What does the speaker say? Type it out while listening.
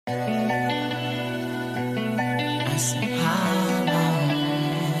said, how long?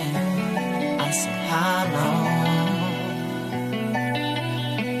 I said, how long?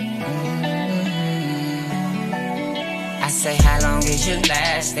 I say, how long is you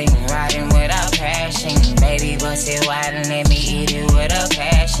lasting? Riding without crashing. Baby, bust it wide and let me eat it with a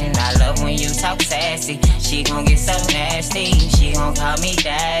passion. I love when you talk sassy. She gon' get so nasty. She gon' call me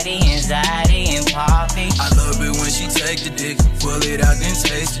daddy, anxiety and poppy. I love it when she take the dick, pull it out then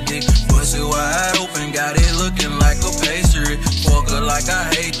taste the dick. Bust it wide open, got it looking like a pastry. Fuck her like I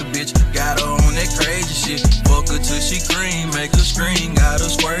hate the bitch, got her on that crazy shit. Fuck her till she cream, make her scream, got her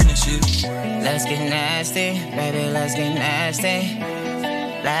squirting shit. Let's get nasty, baby, let's get nasty.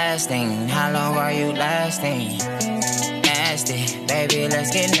 Lasting, how long are you lasting? Nasty, baby,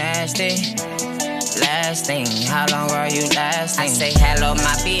 let's get nasty. Lasting, how long are you lasting? I say hello,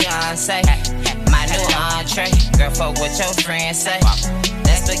 my fiance, my new entree. Girl, fuck what your friends say.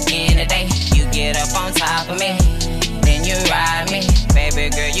 Let's begin today. You get up on top of me, then you ride me.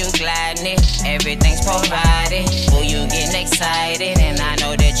 Baby girl, you gliding it, everything's provided. Oh, you getting excited, and I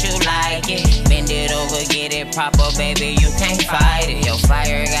know that you like it. Bend it over, get it proper, baby, you can't fight it. Your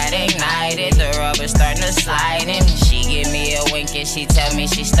fire got ignited, the rubber's starting to slide in. She give me a wink and she tell me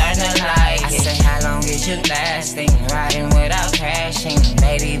she starting to like it. I say, how long is you lasting? Riding without crashing.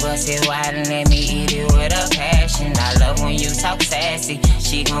 Baby, bust it wide and let me eat it with a passion. I love when you talk sassy.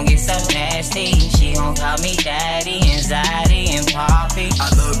 She gon' get so nasty. She gon' call me daddy, anxiety and poppy. I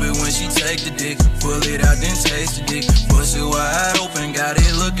love it when she take the dick, pull it out then taste the dick. Bust it wide open, got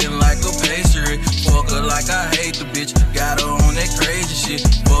it looking like a pastry. Fuck her like I hate the bitch, got her on that crazy shit.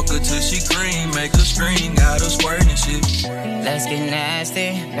 Fuck her till she cream, make her scream, got her squirting shit. Let's get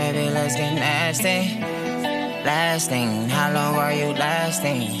nasty, baby, let's get nasty. Lasting, how long are you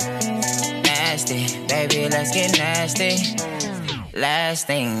lasting? Nasty, baby, let's get nasty.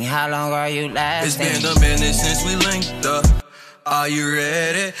 Lasting, how long are you lasting? It's been a minute since we linked up. Are you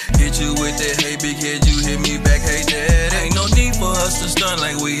ready? Hit you with that, hey big head, you hit me back, hey dad. Ain't no need for us to stun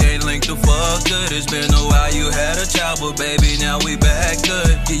like we ain't linked the fuck good. It's been a while, you had a child, but baby, now we back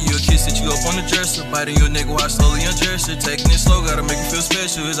good. Give you a kiss, hit you up on the dresser, biting your neck while slowly undress you. Taking it slow, gotta make you feel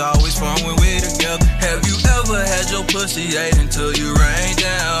special. It's always fun when we're together. Have you ever had your pussy ate until you rain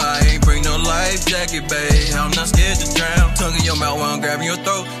down? I ain't bring no life jacket, babe, I'm not scared to drown. Tongue in your mouth while I'm grabbing your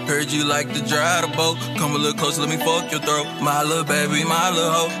throat. Heard you like to drive the boat. Come a little closer, let me fuck your throat. My little baby, my little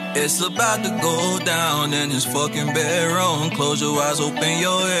hoe. It's about to go down in this fucking bedroom. Close your eyes, open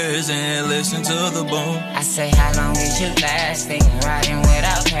your ears, and listen to the boom. I say, how long is you lasting? Riding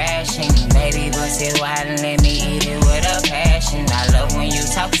without crashing. Baby, bust it wide and let me eat it with a passion. I love when you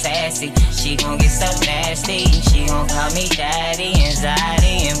talk sassy. She gon' get so nasty. She gon' call me daddy,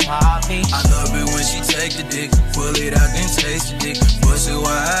 anxiety and poppy. I love it when she take the dick, pull it out then taste the dick. Bust it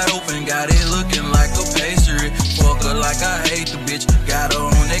wide open, got it looking like a pastry. Fuck her like I hate the bitch, got her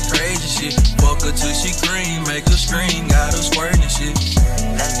on that crazy shit. Fuck her till she cream, make her scream, got her squirting shit.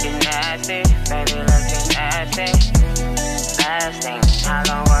 Let's get nasty, baby, let's get nasty. Lasting, how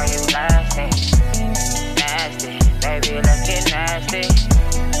long are you lasting? Nasty, baby, let's get nasty.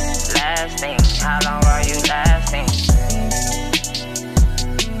 Lasting, how long are you lasting?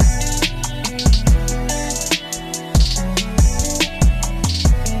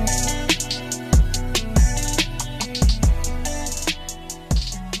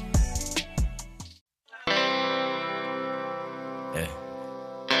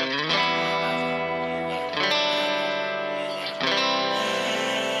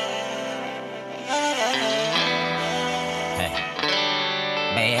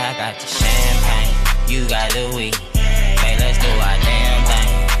 I got the champagne, you got the weed. Hey, let's do our damn thing.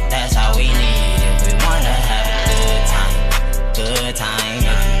 That's all we need if we wanna have a good time. Good time,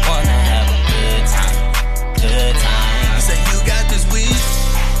 if we wanna have a good time. Good time. Say you got this weed,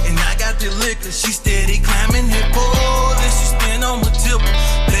 and I got the liquor. She steady climbing that pole, and she spin on my tip.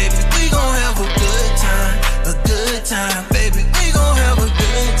 Baby, we gon' have a good time. A good time, baby, we gon' have a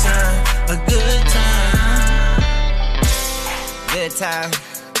good time. A good time. Good time.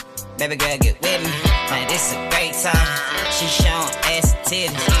 Baby girl, get with me, man, this is a great time. She showing ass and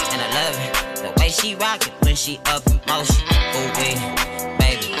titties, and I love it. The way she rock it when she up in motion. Ooh,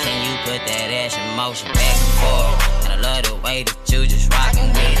 baby, can you put that ass in motion? Back and forth, and I love the way that you just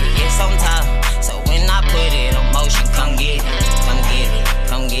rockin' with it. It's on top, so when I put it on motion, come get it, come get it,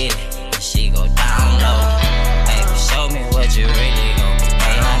 come get it. And she go down low, baby, show me what you really gon' be.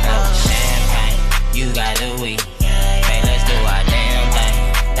 Hey, I got the champagne, you got the weed. Hey, let's do our damn thing.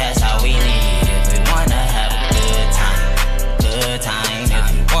 That's how we need if we wanna have a good time. Good time, if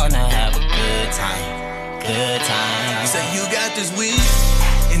we wanna have a good time. Good time. Say you got this weed,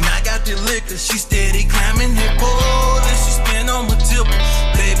 and I got got the liquor, she steady climbing that pole, and she spin on my tip.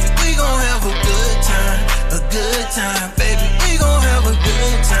 Baby, we gon' have a good time, a good time. Baby, we gon' have a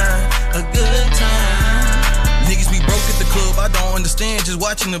good time, a good time. Niggas be broke at the club, I don't understand just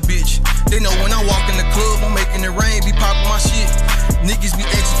watching the bitch. They know when I walk in the club, I'm making it rain, be popping my shit. Niggas be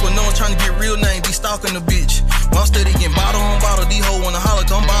asking for no one trying to get real name, be stalking the bitch. When I'm steady getting bottle on bottle, these hoes wanna holler,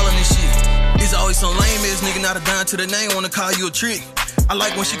 I'm ballin' this shit. It's always some lame ass nigga not a dime to the name, wanna call you a trick. I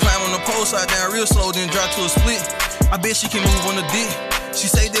like when she climb on the pole side down real slow, then drop to a split. I bet she can move on the dick. She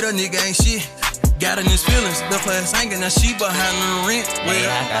say that a nigga ain't shit. Got in his feelings, left her ass hanging, now she behind the rent. Well,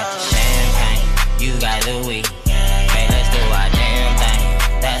 I got the champagne, you got the weed. Hey, let's do our damn thing.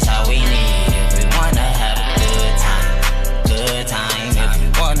 That's all we need if we wanna have a good time. Good time, if we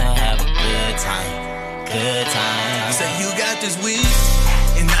wanna have a good time. Good time. You say you got this weed,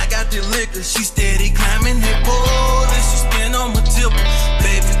 and I got the liquor. She steady climbing that pole, and she spin on my tip.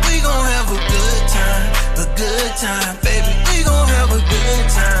 Baby, we gon' have a good time, a good time. Baby, we gon' have a good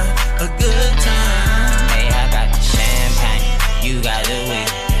time, a good time. Hey, I got the champagne, you got the weed.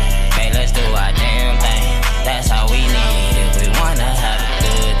 Hey, let's do our damn thing. That's all we need if we wanna have a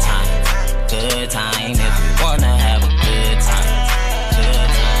good time. Good time, if we wanna have a good time. Good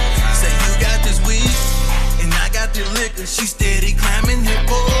time. Say you got this weed, and I got the liquor. She steady climbing that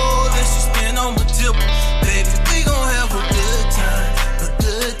pole, and she spin on my tip. Baby, we gon' have a good time, a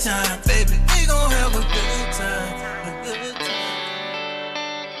good time. Baby, we gon' have a good time, a good time.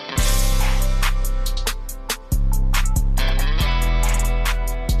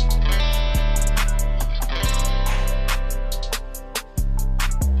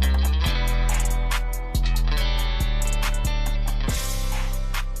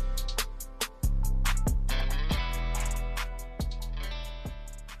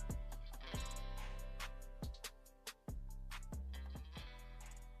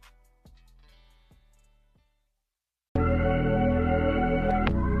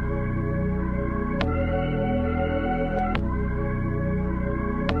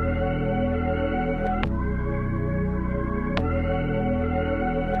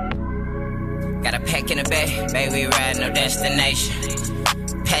 Got a pack in the bag, baby, we ride no destination.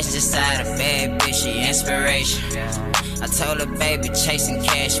 Pesticide, a bad bitch, she inspiration. I told her, baby, chasing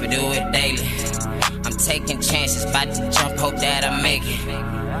cash, we do it daily. I'm taking chances, about to jump, hope that I make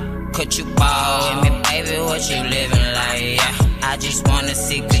it. Could you ball with me, baby, what you living like, yeah. I just wanna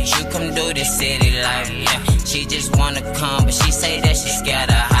see, could you come do this city life, yeah. She just wanna come, but she say that she scared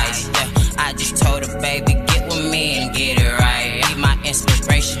of heights, yeah. I just told her, baby, get with me and get it right. Be my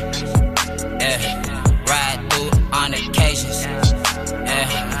inspiration. Yeah, ride through on occasions.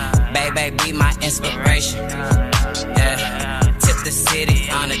 Yeah, baby, be my inspiration. Yeah, tip the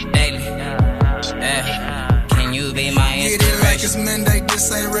city on a daily. Yeah, can you be my inspiration? Get it like it's Monday,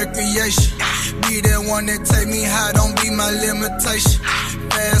 this ain't recreation. Be that one that take me high, don't be my limitation.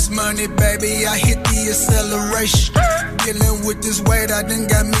 Fast money, baby, I hit the acceleration. Dealing with this weight, I done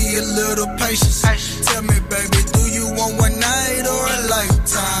got me a little patience. Tell me, baby, do you want one night or a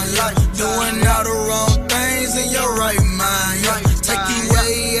lifetime? Yeah. Doing all the wrong things in your right mind. Yeah. Take you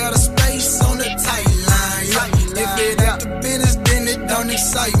way out of space on the tight line. Yeah. If it ain't the business, then it don't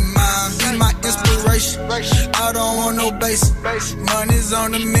excite mine. Be my inspiration. I don't want no basic. Money's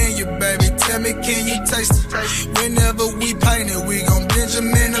on the menu, baby. Tell me, can you taste it? Whenever we paint it, we gon'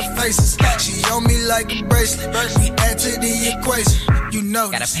 Benjamin her faces. She on me like a bracelet. We add to the equation. You know.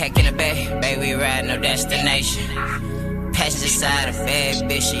 Got a pack in the bag, baby, we ride no destination. Pesticide, a bad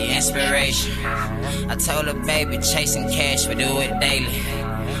bitch, she inspiration. I told her, baby, chasing cash, we do it daily.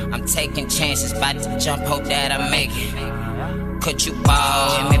 I'm taking chances, about to jump, hope that I make it. Could you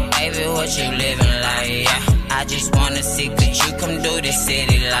ball with me, baby, what you living like, yeah. I just wanna see, could you come do this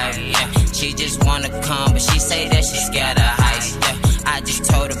city life, yeah. She just wanna come, but she say that she scared of heights, yeah. I just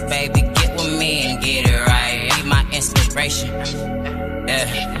told her, baby, get with me and get it right. Be my inspiration,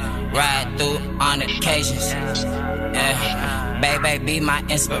 yeah. Ride through on occasions, yeah. Baby, be my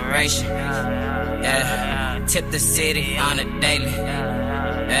inspiration, yeah. Tip the city on a daily,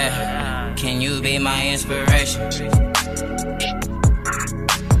 yeah. Can you be my inspiration?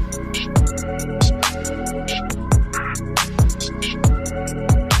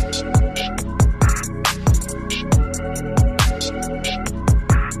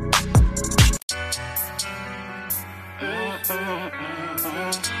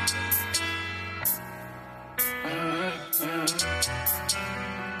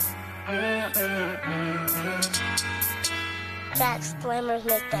 Jack Slammers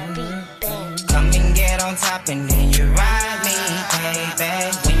make that beat bang. Come and get on top and then you ride me,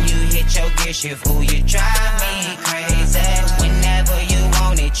 baby. When you hit your gear shift, ooh, you drive me crazy. Whenever you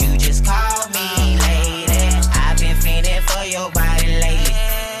want it, you just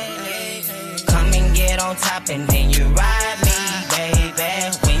top and then you ride me,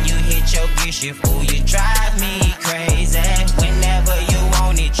 baby. When you hit your gear shift, ooh, you drive me crazy. Whenever you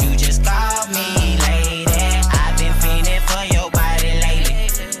want it, you just call me, lady. I've been feeling for your body lately.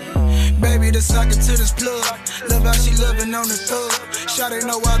 Baby, the socket to this plug. Love how she loving on the thug. Shawty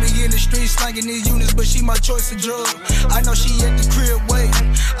know I be in the streets slanging these units, but she my choice of drug. I know she at the crib waiting.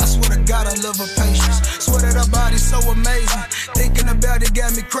 I swear to God I love her patience. Swear that her body's so amazing. Thinking about it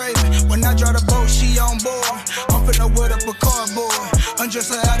got me craving. When I drive the boat, she on board. I'm finna whip up a cardboard. Undress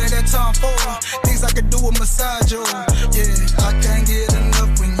her out of that Tom Ford. Things I could do with massage her. Yeah, I can't get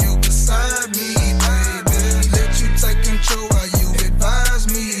enough when you beside me, baby. Let you take control while you advise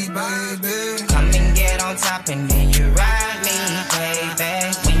me, baby. Come and get on top and then you ride me,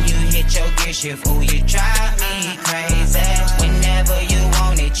 baby. When you hit your gear shift, ooh, you drive me crazy. Whenever you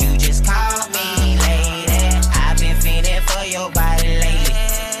want it, you just call me, lady. I've been feeling for your body lately.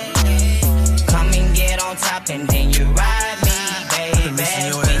 Come and get on top and then you ride me, baby.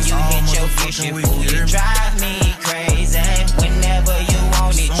 When you hit your gear shift, ooh, you drive me crazy. Whenever you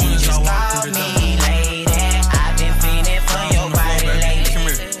want it, you just call me, lady. I've been feeling for your body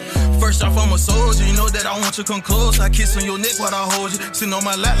lately. First off, I'm a soldier, you know that I want you to come close. I kiss on your neck while I hold you. Sitting on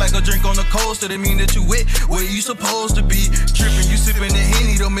my lap like a drink on the coaster. That mean that you wet, where you supposed to be. Tripping, you sipping the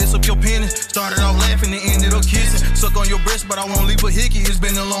Henny, don't mess up your pennies. Started off laughing and ended up kissing. Suck on your breast, but I won't leave a hickey. It's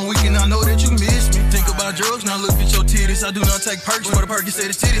been a long weekend, I know that you miss me. Think about drugs, now look at your titties. I do not take perks, but the perky said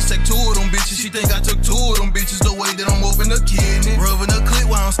the titties. Take two of them bitches, she think I took two of them bitches. The way that I'm open the kidney. Rubbing her clit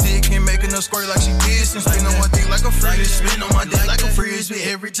while I'm sticking, making her squirt like she pissing. Spin on my dick like a frisbee. Spin on my dick like a frisbee.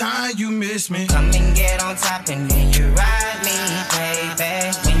 Every time you miss me. Come and get on top and then you ride me,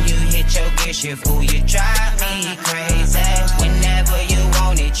 baby. When you hit your gear shift, ooh, you drive me crazy. Whenever you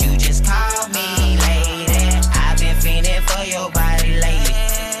want it, you just call me, lady. I've been feeling for your body lately.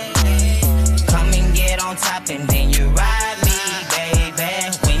 Come and get on top and then you ride me,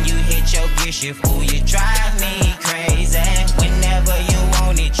 baby. When you hit your gear shift, ooh, you drive me crazy. Whenever you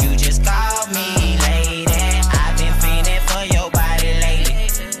want it, you just call me, lady. I've been feeling for your body lately.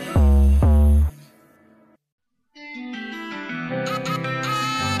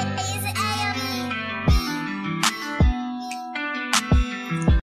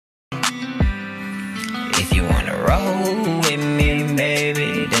 If you wanna roll with me,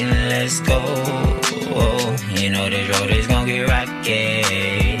 baby, then let's go. You know this road is gonna get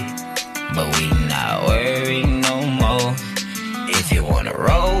rocky, but we not worried no more. If you wanna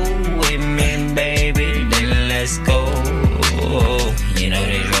roll with me, baby, then let's go. You know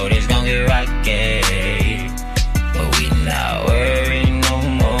this road is gonna get rocky, but we not worried no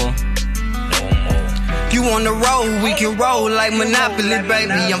more. You on the road, we can roll like Monopoly,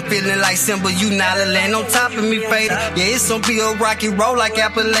 baby. I'm feeling like Simba, you not a land on top of me, faded. Yeah, it's gonna be a rocky road like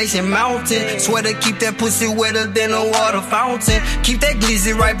Appalachian Mountain. Swear to keep that pussy wetter than a water fountain. Keep that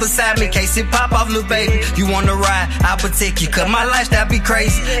glizzy right beside me, in case it pop off, little baby. You wanna ride, I'll protect you, cause my lifestyle be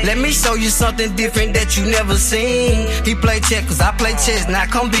crazy. Let me show you something different that you never seen. He play checkers, I play chess, now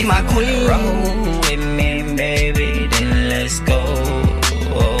come be my queen. Roll with me, baby, then let's go.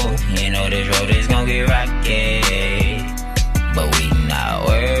 You know this road is gonna get rocky, but we not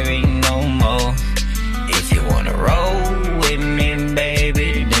worried no more. If you wanna roll with me,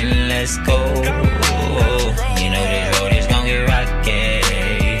 baby, then let's go. You know this road is gonna get rocky,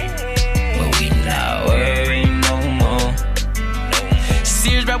 but we not worried no more.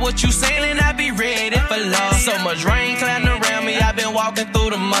 Serious about what you saying, and I be ready for love. So much rain clouding around me, I've been walking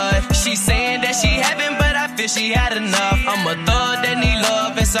through the mud. She saying that she having, but I feel she had enough. I'm a thug that need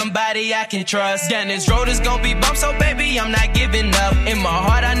love and somebody I can trust. Down this road is gonna be bumps, so baby, I'm not giving up. In my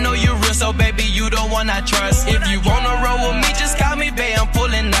heart, I know you're real, so baby, you the one I trust. If you wanna roll with me, just call me, babe, I'm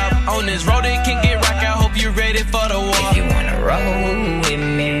pulling up. On this road, it can get rocky, I hope you're ready for the war. If you wanna roll with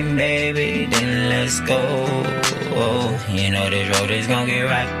me, baby, then let's go. You know this road is gonna get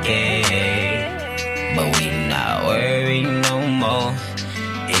rocky, but we not worried no more.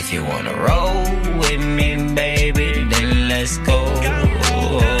 If you wanna roll with me, baby, then let's go.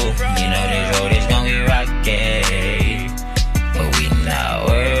 You know this road is gonna get rocky, but we not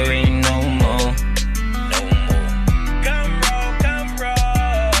worried no more. No more. Come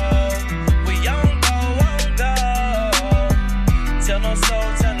roll. We on go. Tell no soul.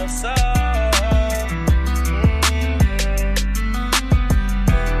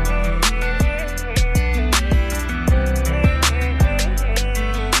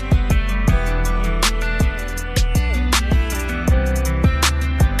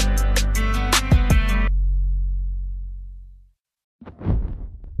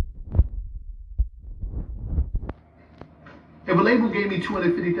 If a label gave me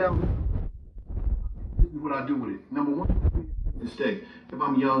 $250,000, this is what what I do with it. Number one, to stay. If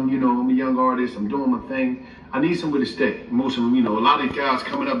I'm young, you know, I'm a young artist, I'm doing my thing, I need somewhere to stay. Most of them, you know, a lot of these guys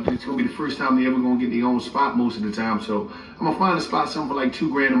coming up, it's gonna be the first time they ever gonna get their own spot most of the time. So I'm gonna find a spot, something for like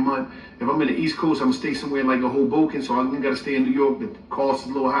 $2,000 a month. If I'm in the East Coast, I'm gonna stay somewhere like a Hoboken, so I gotta stay in New York. The cost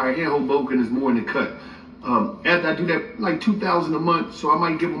is a little higher. Here, Hoboken is more in the cut. After I do that, like $2,000 a month, so I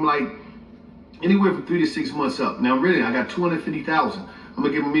might give them like anywhere from 3 to 6 months up. Now, really, I got $250,000. I'm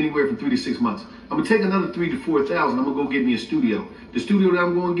gonna give them anywhere from 3 to 6 months. I'm gonna take another 3 to 4,000. I'm gonna go get me a studio. The studio that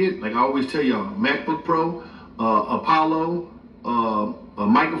I'm gonna get, like I always tell y'all, MacBook Pro, Apollo, a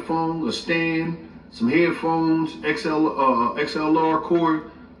microphone, a stand, some headphones, XLR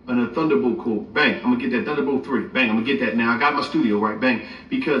cord, and a Thunderbolt cord. Bang, I'm gonna get that Thunderbolt 3. Bang, I'm gonna get that now. I got my studio, right? Bang.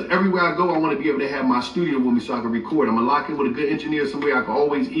 Because everywhere I go, I wanna be able to have my studio with me so I can record. I'm gonna lock in with a good engineer somewhere. I can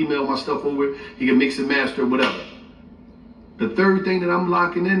always email my stuff over. He can mix and master, whatever. The third thing that I'm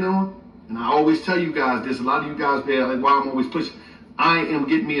locking in on, and I always tell you guys this, a lot of you guys, like why I'm always pushing, I am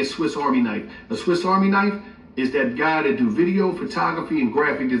getting me a Swiss Army knife. A Swiss Army knife is that guy that do video, photography, and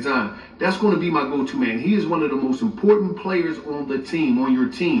graphic design. That's going to be my go-to man. He is one of the most important players on the team, on your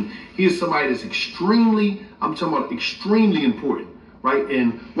team. He is somebody that's extremely, I'm talking about extremely important, right?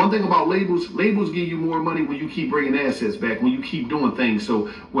 And one thing about labels give you more money when you keep bringing assets back, when you keep doing things. So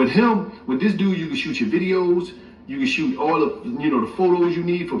with him, with this dude, you can shoot your videos, you can shoot all of, you know, the photos you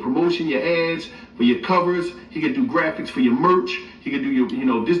need for promotion, your ads, for your covers. He can do graphics for your merch. He can do your, you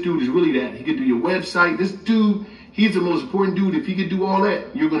know, this dude is really that. He can do your website. This dude, he's the most important dude. If he can do all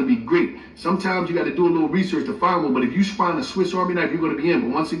that, you're going to be great. Sometimes you got to do a little research to find one, but if you find a Swiss Army knife, you're going to be in.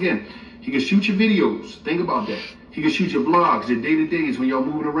 But once again, he can shoot your videos. Think about that. He can shoot your blogs, your day-to-days when y'all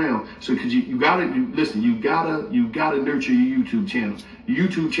moving around. So, cause you gotta nurture your YouTube channel. Your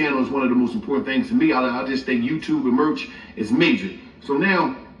YouTube channel is one of the most important things to me. I just think YouTube and merch is major. So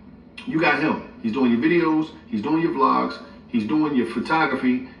now you got him. He's doing your videos. He's doing your vlogs. He's doing your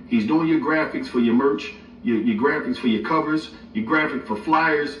photography. He's doing your graphics for your merch, your graphics for your covers, your graphic for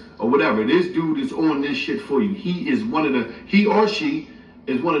flyers or whatever. This dude is on this shit for you. He or she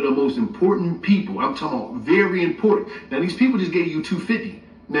is one of the most important people. I'm talking about very important. Now, these people just gave you $250.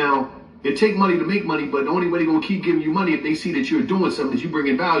 Now, it take money to make money, but the only way they're going to keep giving you money if they see that you're doing something, that you bring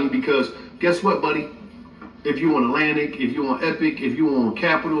in value, because guess what, buddy? If you're on Atlantic, if you're on Epic, if you're on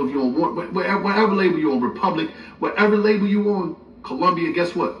Capitol, if you're on whatever label you're on, Republic, whatever label you're on, Columbia,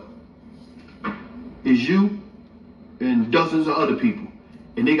 guess what? It's you and dozens of other people.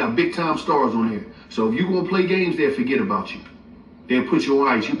 And they got big time stars on here. So if you're going to play games, they'll forget about you. They'll put you on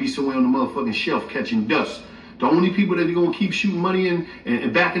ice. You'll be somewhere on the motherfucking shelf catching dust. The only people that are going to keep shooting money in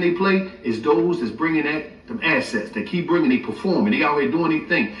and back in they play is those that's bringing them assets. They keep bringing, they performing. They out here doing their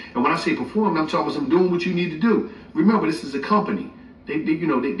thing. And when I say performing, I'm talking about them doing what you need to do. Remember, this is a company. They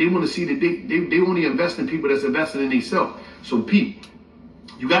want to see that they only invest in people that's investing in themselves. So, Pete,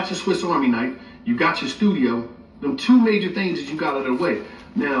 you got your Swiss Army knife. You got your studio. Them two major things that you got out of the way.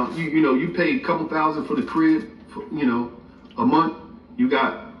 Now, you pay a couple $1,000 for the crib, for, a month. You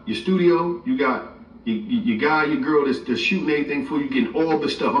got your studio. You got your guy, your girl that's shooting everything for you, getting all the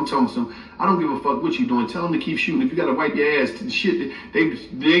stuff. I'm telling them, I don't give a fuck what you doing. Tell them to keep shooting. If you got to wipe your ass to the shit, they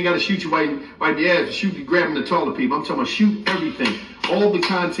ain't got to shoot you, wipe your ass to shoot you, grabbing the taller people. I'm talking about shoot everything. All the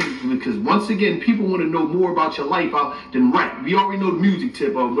content, because once again, people want to know more about your life than rap. We already know the music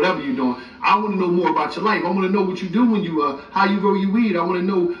tip or whatever you're doing. I want to know more about your life. I want to know what you do when you, how you grow your weed. I want to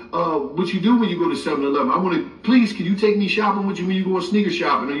know what you do when you go to 7-Eleven. I want to, please, can you take me shopping with you when you going sneaker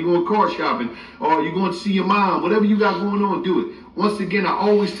shopping or you going car shopping or you going to see your mom? Whatever you got going on, do it. Once again, I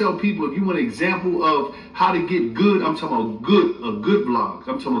always tell people, if you want an example of how to get good, I'm talking about good vlogs.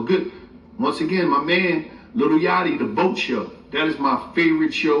 I'm talking about good. Once again, my man, Lil Yachty, The Boat Show. That is my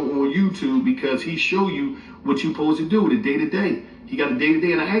favorite show on YouTube because he show you what you're supposed to do, the day-to-day. He got a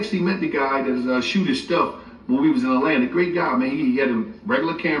day-to-day, and I actually met the guy that shoot his stuff when we was in Atlanta. Great guy, man. He had a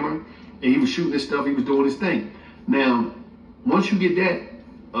regular camera, and he was shooting his stuff. He was doing his thing. Now, once you get that,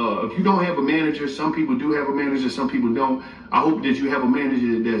 if you don't have a manager, some people do have a manager, some people don't. I hope that you have a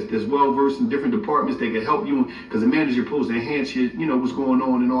manager that's well-versed in different departments that can help you, because the manager is supposed to enhance your, what's going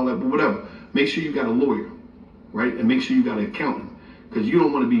on and all that, but whatever. Make sure you got a lawyer. Right? And make sure you got an accountant, because you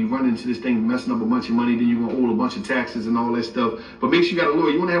don't want to be running into this thing, messing up a bunch of money, then you're going to owe a bunch of taxes and all that stuff. But make sure you got a lawyer.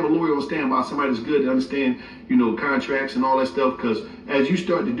 You want to have a lawyer on standby, somebody that's good to understand, contracts and all that stuff, because as you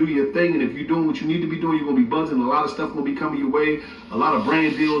start to do your thing, and if you're doing what you need to be doing, you're going to be buzzing. A lot of stuff going to be coming your way, a lot of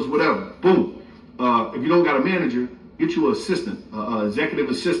brand deals, whatever. Boom. If you don't got a manager, get you an assistant, executive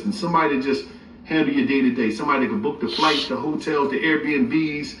assistant, somebody that just handle your day-to-day, somebody that can book the flights, the hotels, the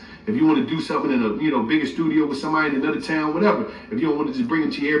Airbnbs. If you want to do something in a bigger studio with somebody in another town, whatever. If you don't want to just bring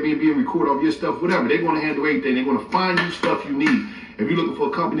it to your Airbnb and record all your stuff, whatever. They're going to handle everything. They're going to find you stuff you need. If you're looking for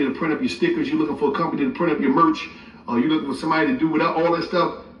a company to print up your stickers, you're looking for a company to print up your merch, or you're looking for somebody to do without all that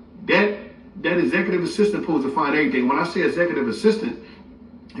stuff, that executive assistant supposed to find everything. When I say executive assistant,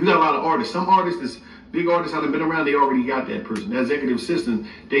 you got a lot of artists. Some artists, big artists haven't been around, they already got that person. That executive assistant,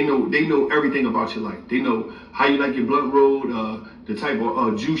 they know everything about your life. They know how you like your blunt rolled, the type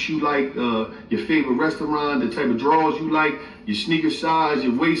of juice you like, your favorite restaurant, the type of drawers you like, your sneaker size,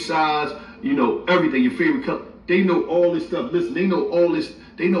 your waist size, everything, your favorite color. They know all this stuff. Listen, they know all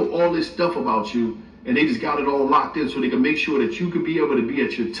this stuff about you, and they just got it all locked in so they can make sure that you could be able to be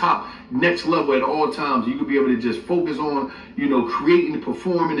at your top next level at all times. You could be able to just focus on, creating and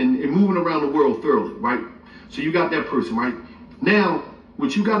performing and moving around the world thoroughly, right? So you got that person, right? Now,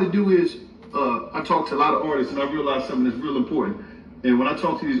 what you got to do is, I talk to a lot of artists, and I realize something that's real important. And when I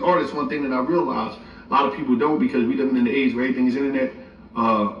talk to these artists, one thing that I realize, a lot of people don't, because we living in the age where everything is internet,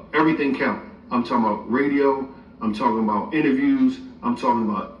 everything counts. I'm talking about radio, I'm talking about interviews, I'm talking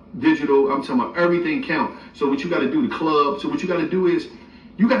about digital, I'm talking about everything count. So what you got to do, the club, so what you got to do is,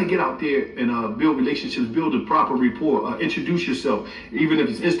 you got to get out there and build relationships, build a proper rapport, introduce yourself. Even if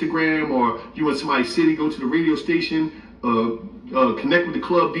it's Instagram or you in somebody's city, go to the radio station, connect with the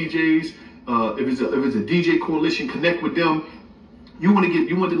club DJs. If it's a DJ coalition, connect with them. You want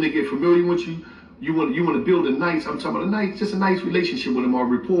them to get familiar with you. You want to build a nice, I'm talking about just a nice relationship with them or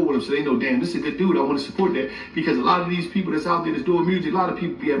rapport with them, so they know, damn, this is a good dude. I want to support that, because a lot of these people that's out there that's doing music, a lot of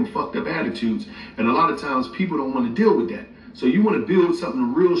people be having fucked up attitudes, and a lot of times people don't want to deal with that. So you want to build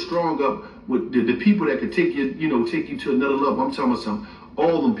something real strong up with the people that could take you, take you to another level. I'm talking about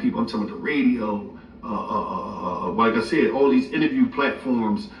all them people. I'm talking about the radio, like I said, all these interview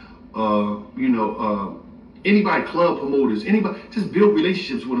platforms, anybody, club promoters, anybody, just build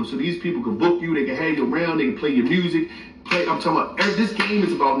relationships with them so these people can book you, they can have you around, they can play your music. I'm talking about, this game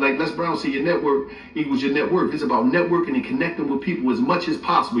is about, like Les Brown said, your network equals your net worth. It's about networking and connecting with people as much as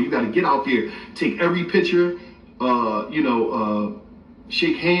possible. You got to get out there, take every picture,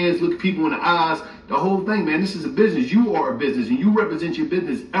 shake hands, look people in the eyes, the whole thing, man. This is a business. You are a business, and you represent your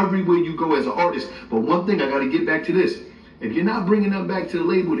business everywhere you go as an artist. But one thing, I got to get back to this. If you're not bringing them back to the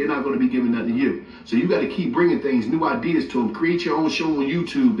label, they're not going to be giving nothing to you. So you got to keep bringing things, new ideas to them. Create your own show on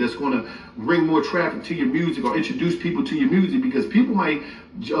YouTube that's going to bring more traffic to your music or introduce people to your music, because people might,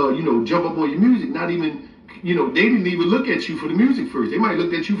 jump up on your music, not even, they didn't even look at you for the music first. They might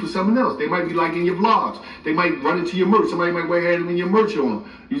look at you for something else. They might be liking your vlogs. They might run into your merch. Somebody might wear having your merch on.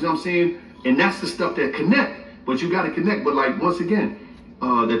 You know what I'm saying? And that's the stuff that connect. But you got to connect. But like, once again,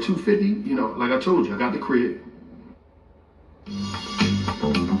 that 250, like I told you, I got the crib.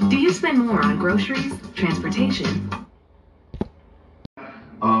 Do you spend more on groceries, transportation?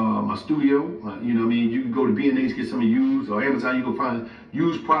 My studio, you can go to B&H, get some used, or Amazon, you can find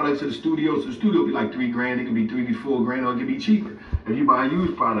used products at the studio. So the studio be like $3,000, it could be $3,000 to $4,000, or it could be cheaper. If you buy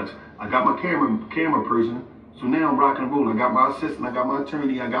used products, I got my camera person, so now I'm rocking and rolling. I got my assistant, I got my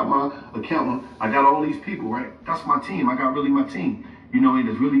attorney, I got my accountant, I got all these people, right? That's my team. I got really my team.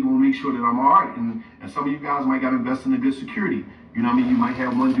 That's really gonna make sure that I'm all right. And some of you guys might gotta invest in a good security. You might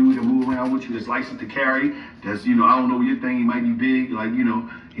have one dude that move around with you that's licensed to carry. That's, I don't know your thing. He might be big, like,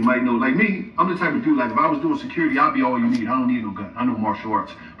 he might know. Like me, I'm the type of dude, like, if I was doing security, I'd be all you need. I don't need no gun. I know martial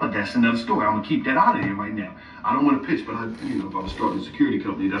arts. But that's another story. I'm gonna keep that out of here right now. I don't want to pitch, but if I was starting a security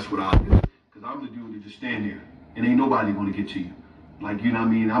company, that's what I'd do. Because I'm the dude that just stand there, and ain't nobody gonna get to you. Like,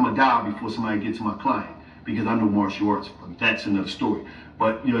 I'm gonna die before somebody gets to my client, because I know martial arts. That's another story.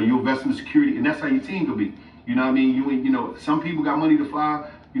 But, you invest in the security, and that's how your team could be. Some people got money to fly,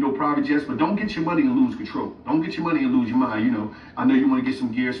 private jets, but don't get your money and lose control. Don't get your money and lose your mind. I know you want to get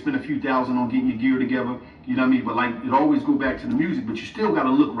some gear, spend a few thousand on getting your gear together, but like, it always go back to the music, but you still got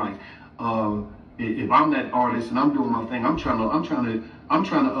to look right. If I'm that artist and I'm doing my thing, I'm trying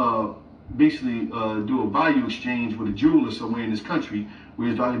to basically do a value exchange with a jeweler somewhere in this country, where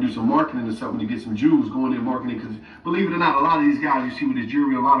I can do some marketing or something to get some jewels going there marketing. Because believe it or not, a lot of these guys you see with this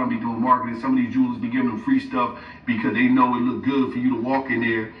jewelry, a lot of them be doing marketing. Some of these jewelers be giving them free stuff because they know it look good for you to walk in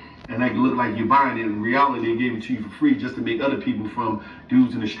there and that can look like you're buying it. In reality, they gave it to you for free just to make other people, from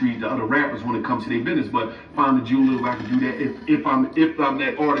dudes in the street to other rappers, want to come to their business. But find a jeweler where I can do that. If I'm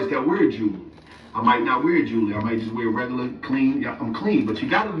that artist that wear jewelry. I might not wear jewelry. I might just wear regular, clean. Yeah, I'm clean, but you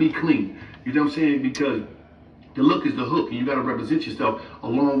got to be clean. You know what I'm saying? Because the look is the hook, and you got to represent yourself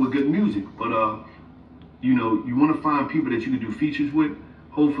along with good music. But, you want to find people that you can do features with,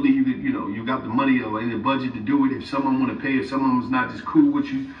 Hopefully you got the money or in the budget to do it. If someone want to pay, if someone's not just cool with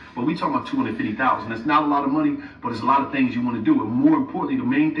you. But we talking about $250,000. That's not a lot of money, but it's a lot of things you want to do. And more importantly, the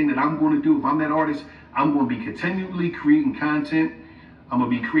main thing that I'm going to do, if I'm that artist, I'm going to be continually creating content. I'm gonna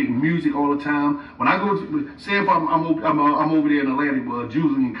be creating music all the time. When I go to, say if I'm over there in Atlanta,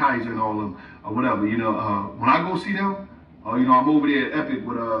 Julian and Kaiser and all of them, or whatever, when I go see them, I'm over there at Epic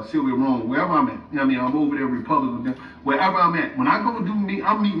with Sylvia Rome, wherever I'm at. I'm over there at Republic with them, wherever I'm at. When I go do me,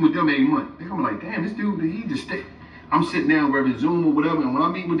 I'm meeting with them every month. They're gonna be like, damn, this dude, he just stay. I'm sitting down wherever Zoom or whatever, and when I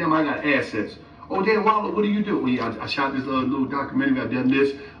meet with them, I got assets. Oh, Dan Waller, what do you do? Well, yeah, I shot this little documentary. I've done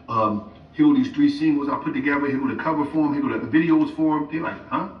this. Here are these 3 singles I put together. Here are the cover for them. Here are the videos for them. They're like,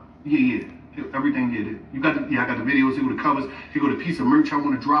 huh? Yeah. Everything here. I got the videos. Here are the covers. Here go the piece of merch I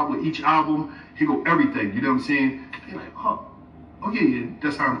want to drop with each album. Here go everything. You know what I'm saying? They're like, oh yeah.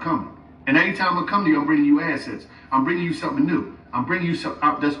 That's how I'm coming. And every time I come to you, I'm bringing you assets. I'm bringing you something new. I'm bringing you something.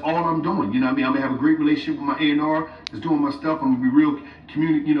 That's all I'm doing. You know what I mean? I'm gonna have a great relationship with my A&R. That's doing my stuff. I'm gonna be real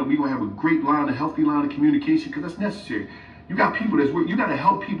we're gonna have a great line, a healthy line of communication, because that's necessary. You got people that's work. You got to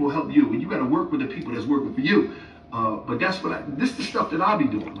help people help you, and you got to work with the people that's working for you. But that's this is the stuff that I be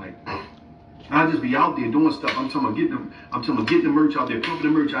doing. Like I just be out there doing stuff. I'm talking about getting the merch out there,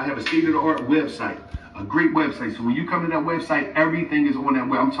 pumping the merch. I have a state-of-the-art website, a great website. So when you come to that website, everything is on that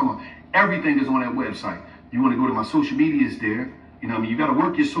web. I'm talking about everything is on that website. You want to go to my social medias there. You know what I mean? You got to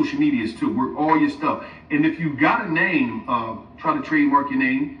work your social medias too. Work all your stuff. And if you got a name, try to trademark your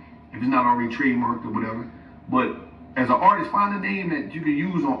name if it's not already trademarked or whatever. But as an artist, find a name that you can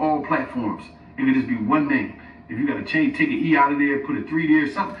use on all platforms. It could just be one name. If you got to take an E out of there, put a 3 there,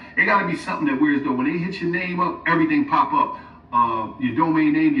 something. It got to be something that wears though. When they hit your name up, everything pop up. Your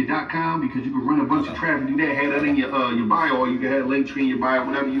domain name, your .com, because you can run a bunch of traffic through there. Have that in your bio, or you can have Linktree in your bio,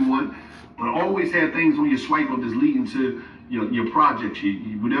 whatever you want. But always have things on your swipe up that's leading to your projects,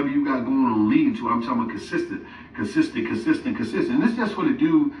 whatever you got going on leading to. I'm talking about consistent. And this is just for the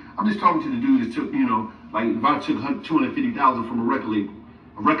dude. I'm just talking to the dude that took, like if I took $250,000 from a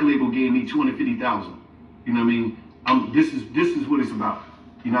record label gave me $250,000. You know what I mean? This is what it's about.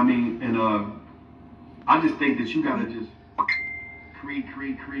 You know what I mean? And I just think that you gotta just create.